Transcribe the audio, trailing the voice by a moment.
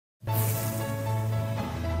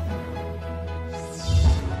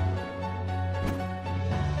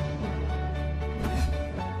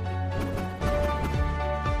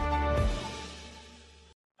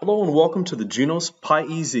Hello and welcome to the Junos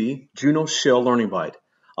PyEZ Junos Shell Learning Byte.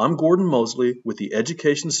 I'm Gordon Mosley with the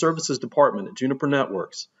Education Services Department at Juniper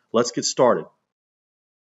Networks. Let's get started.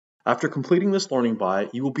 After completing this learning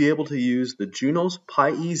byte, you will be able to use the Junos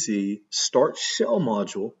PyEZ Start Shell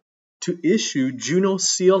module to issue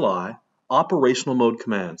Junos CLI operational mode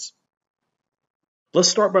commands. Let's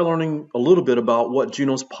start by learning a little bit about what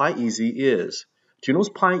Junos PyEZ is. Junos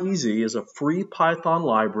PyEZ is a free Python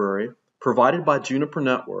library provided by Juniper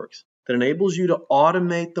Networks that enables you to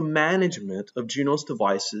automate the management of Junos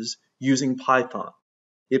devices using Python.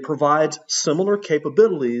 It provides similar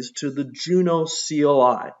capabilities to the Junos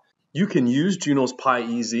CLI. You can use Junos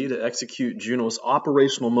PyEZ to execute Junos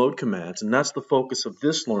operational mode commands, and that's the focus of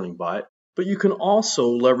this learning byte. But you can also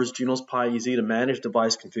leverage Junos PyEZ to manage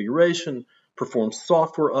device configuration, perform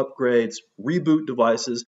software upgrades, reboot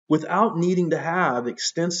devices without needing to have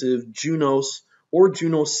extensive Junos or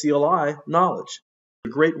Junos CLI knowledge. A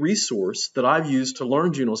great resource that I've used to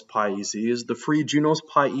learn Junos PyEZ is the free Junos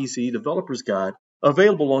PyEZ Developer's Guide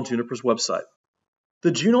available on Juniper's website.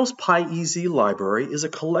 The Junos PyEZ library is a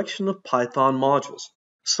collection of Python modules.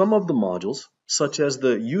 Some of the modules, such as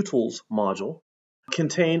the utils module,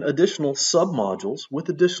 contain additional submodules with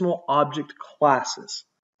additional object classes.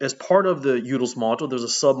 As part of the utils module, there's a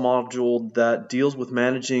submodule that deals with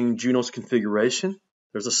managing Junos configuration.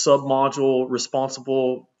 There's a submodule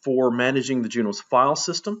responsible for managing the Junos file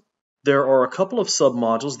system. There are a couple of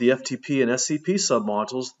submodules, the FTP and SCP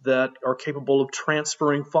submodules, that are capable of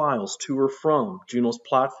transferring files to or from Junos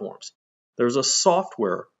platforms. There's a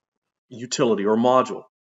software utility or module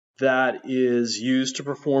that is used to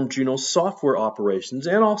perform Junos software operations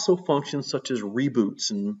and also functions such as reboots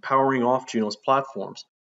and powering off Junos platforms.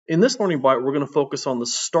 In this learning byte, we're going to focus on the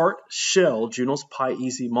Start Shell Junos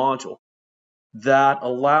PyEZ module that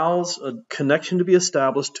allows a connection to be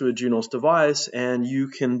established to a Junos device, and you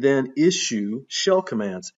can then issue shell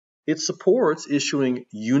commands. It supports issuing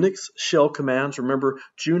Unix shell commands. Remember,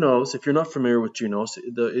 Junos, if you're not familiar with Junos,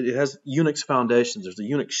 it has Unix foundations. There's a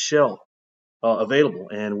Unix shell available,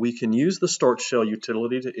 and we can use the Start Shell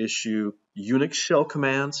utility to issue Unix shell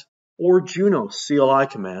commands or Junos CLI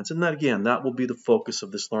commands, and that will be the focus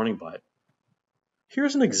of this learning byte.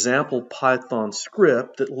 Here's an example Python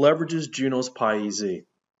script that leverages Junos PyEZ.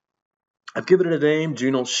 I've given it a name,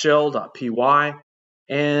 junosshell.py,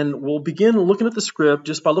 and we'll begin looking at the script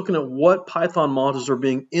just by looking at what Python modules are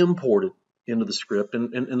being imported into the script.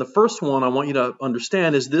 And the first one I want you to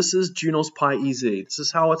understand is this is Junos PyEZ. This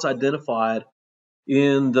is how it's identified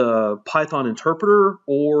in the Python interpreter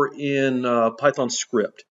or in Python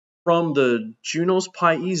script. From the Junos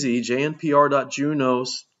PyEZ,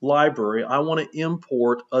 jnpr.junos library, I want to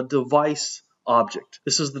import a device object.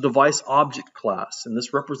 This is the device object class, and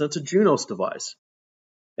this represents a Junos device.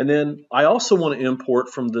 And then I also want to import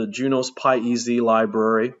from the Junos PyEZ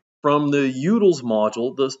library, from the utils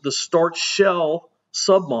module, the Start Shell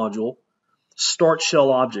submodule, Start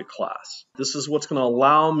Shell object class. This is what's going to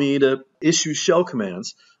allow me to issue shell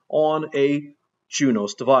commands on a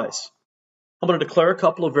Junos device. I'm going to declare a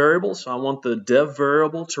couple of variables. I want the dev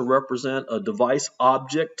variable to represent a device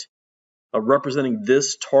object representing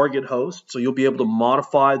this target host. So you'll be able to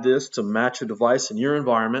modify this to match a device in your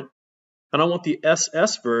environment. And I want the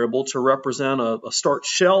ss variable to represent a Start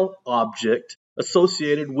Shell object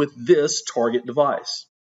associated with this target device.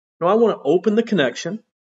 Now I want to open the connection.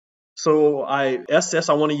 So I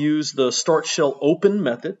want to use the Start Shell Open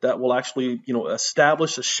method that will actually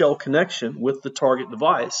establish a shell connection with the target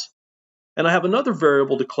device. And I have another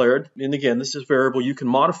variable declared, and again, this is a variable, you can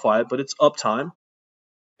modify it, but it's uptime.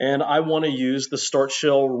 And I want to use the Start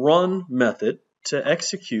Shell Run method to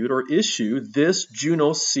execute or issue this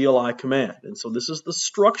Junos CLI command. And so this is the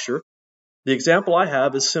structure. The example I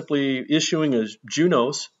have is simply issuing a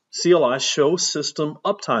Junos CLI show system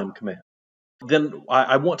uptime command. Then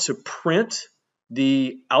I want to print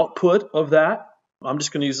the output of that. I'm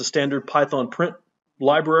just going to use the standard Python print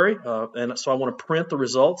library, and so I want to print the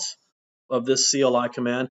results of this CLI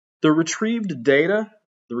command. The retrieved data,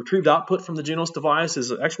 the retrieved output from the Junos device is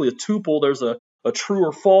actually a tuple. There's a true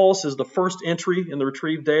or false is the first entry in the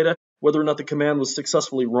retrieved data, whether or not the command was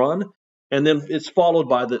successfully run. And then it's followed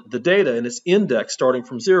by the data and its index starting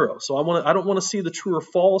from 0. So I don't want to see the true or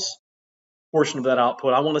false portion of that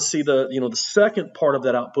output. I want to see the second part of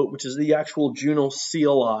that output, which is the actual Junos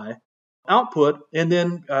CLI output. And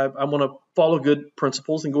then I want to follow good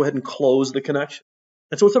principles and go ahead and close the connection.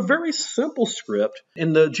 And so it's a very simple script.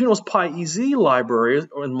 And the Junos PyEZ library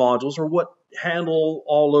and modules are what handle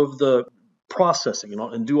all of the processing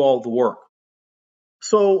and do all of the work.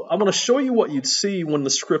 So I'm going to show you what you'd see when the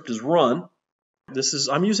script is run.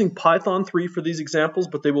 I'm using Python 3 for these examples,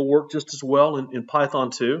 but they will work just as well in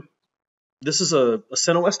Python 2. This is a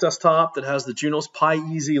CentOS desktop that has the Junos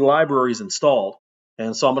PyEZ libraries installed.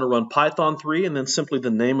 And so I'm going to run Python 3 and then simply the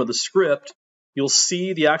name of the script. You'll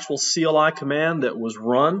see the actual CLI command that was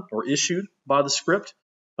run or issued by the script.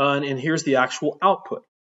 And here's the actual output.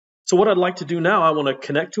 So what I'd like to do now, I want to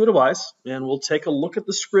connect to a device, and we'll take a look at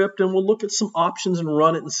the script, and we'll look at some options and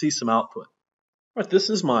run it and see some output. All right, this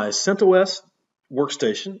is my CentOS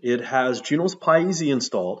workstation. It has Junos PyEZ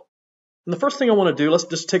installed. And the first thing I want to do, let's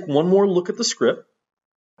just take one more look at the script.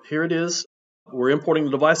 Here it is. We're importing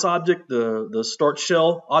the device object, the start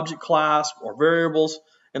shell object class, our variables,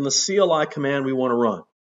 and the CLI command we want to run.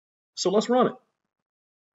 So let's run it.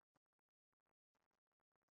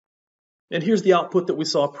 And here's the output that we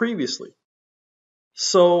saw previously.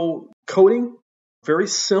 So coding, very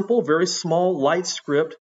simple, very small, light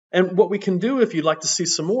script. And what we can do, if you'd like to see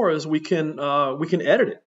some more, is we can edit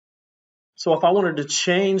it. So if I wanted to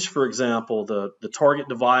change, for example, the target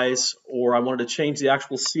device, or I wanted to change the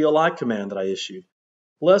actual CLI command that I issued,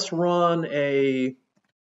 let's run a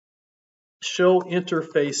show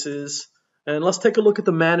interfaces, and let's take a look at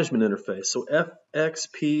the management interface. So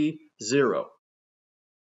FXP0.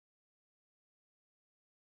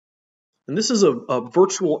 And this is a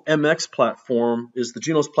virtual MX platform, is the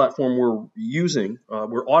Junos platform we're using,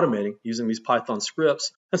 we're automating using these Python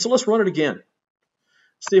scripts. And so let's run it again.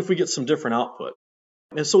 See if we get some different output.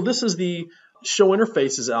 And so this is the show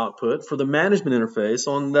interfaces output for the management interface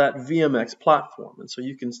on that VMX platform. And so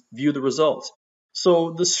you can view the results.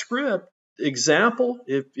 So the script example,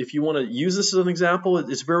 if you want to use this as an example,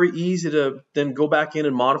 it's very easy to then go back in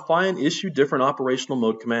and modify and issue different operational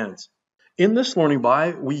mode commands. In this learning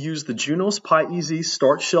by, we use the Junos PyEZ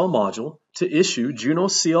start shell module to issue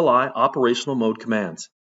Junos CLI operational mode commands.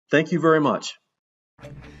 Thank you very much.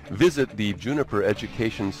 Visit the Juniper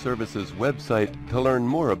Education Services website to learn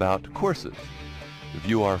more about courses.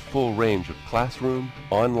 View our full range of classroom,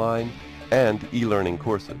 online, and e-learning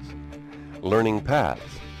courses. Learning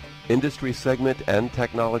paths, industry segment and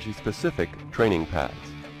technology-specific training paths.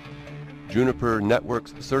 Juniper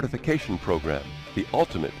Networks Certification Program, the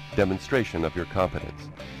ultimate demonstration of your competence.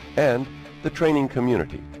 And the training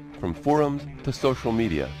community, from forums to social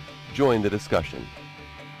media. Join the discussion.